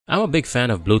I'm a big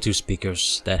fan of Bluetooth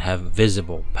speakers that have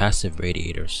visible passive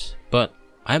radiators, but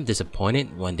I'm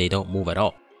disappointed when they don't move at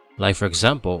all. Like for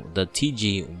example, the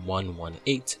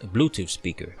TG118 Bluetooth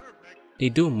speaker. They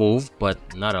do move, but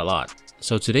not a lot.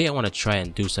 So today I want to try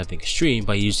and do something extreme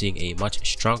by using a much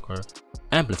stronger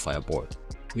amplifier board.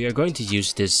 We are going to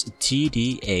use this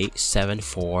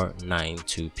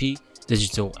TDA7492P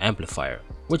digital amplifier,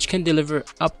 which can deliver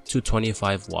up to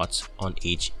 25 watts on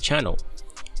each channel.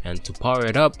 And to power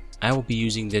it up, I will be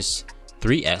using this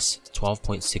 3S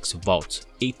 12.6 volt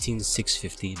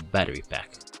 18650 battery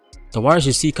pack. The wires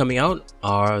you see coming out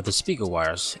are the speaker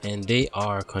wires, and they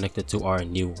are connected to our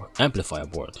new amplifier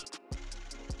board.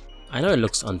 I know it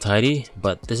looks untidy,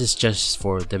 but this is just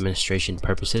for demonstration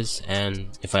purposes,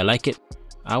 and if I like it,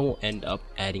 I will end up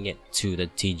adding it to the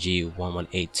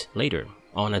TG118 later,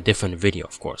 on a different video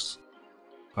of course.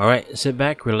 Alright, sit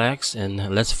back, relax, and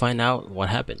let's find out what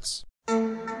happens.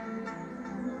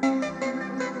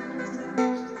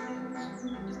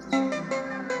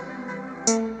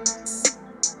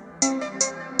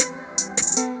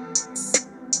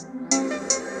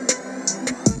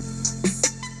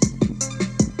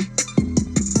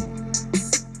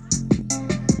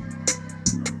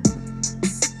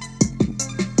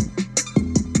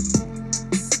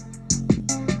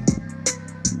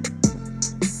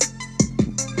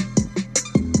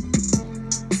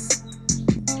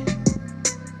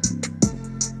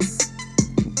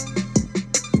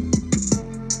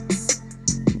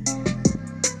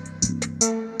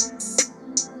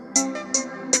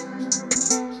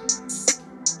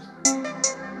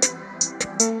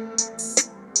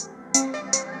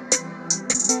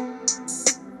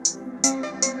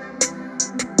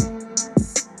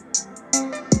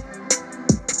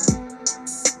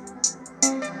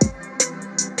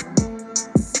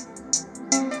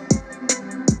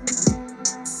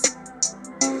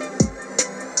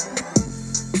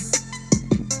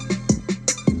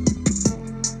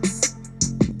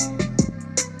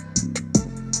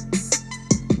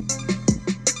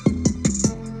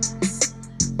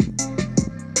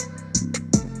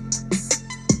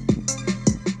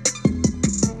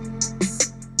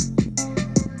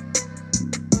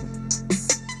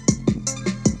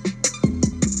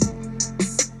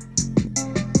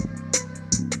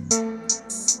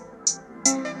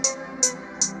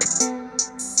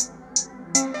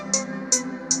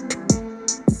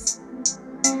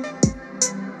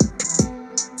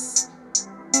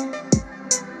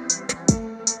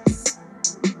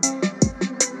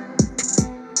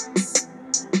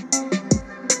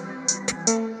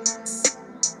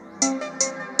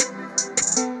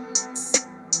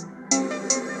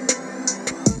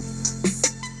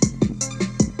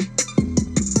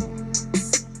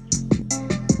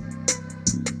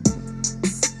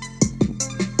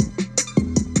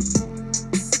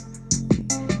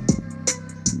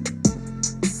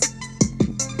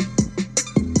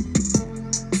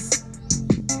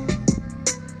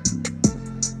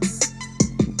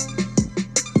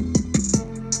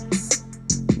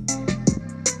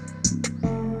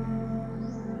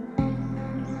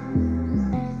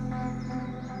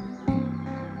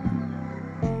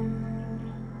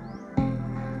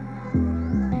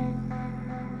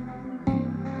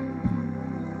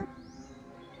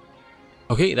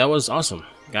 Okay, that was awesome.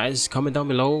 Guys, comment down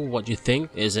below what you think.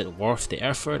 Is it worth the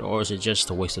effort or is it just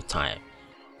a waste of time?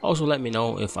 Also let me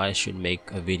know if I should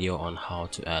make a video on how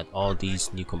to add all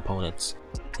these new components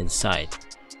inside.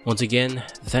 Once again,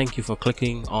 thank you for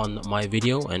clicking on my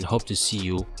video and hope to see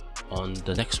you on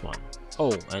the next one.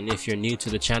 Oh, and if you're new to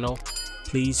the channel,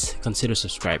 please consider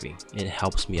subscribing. It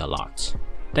helps me a lot.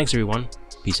 Thanks everyone.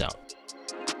 Peace out.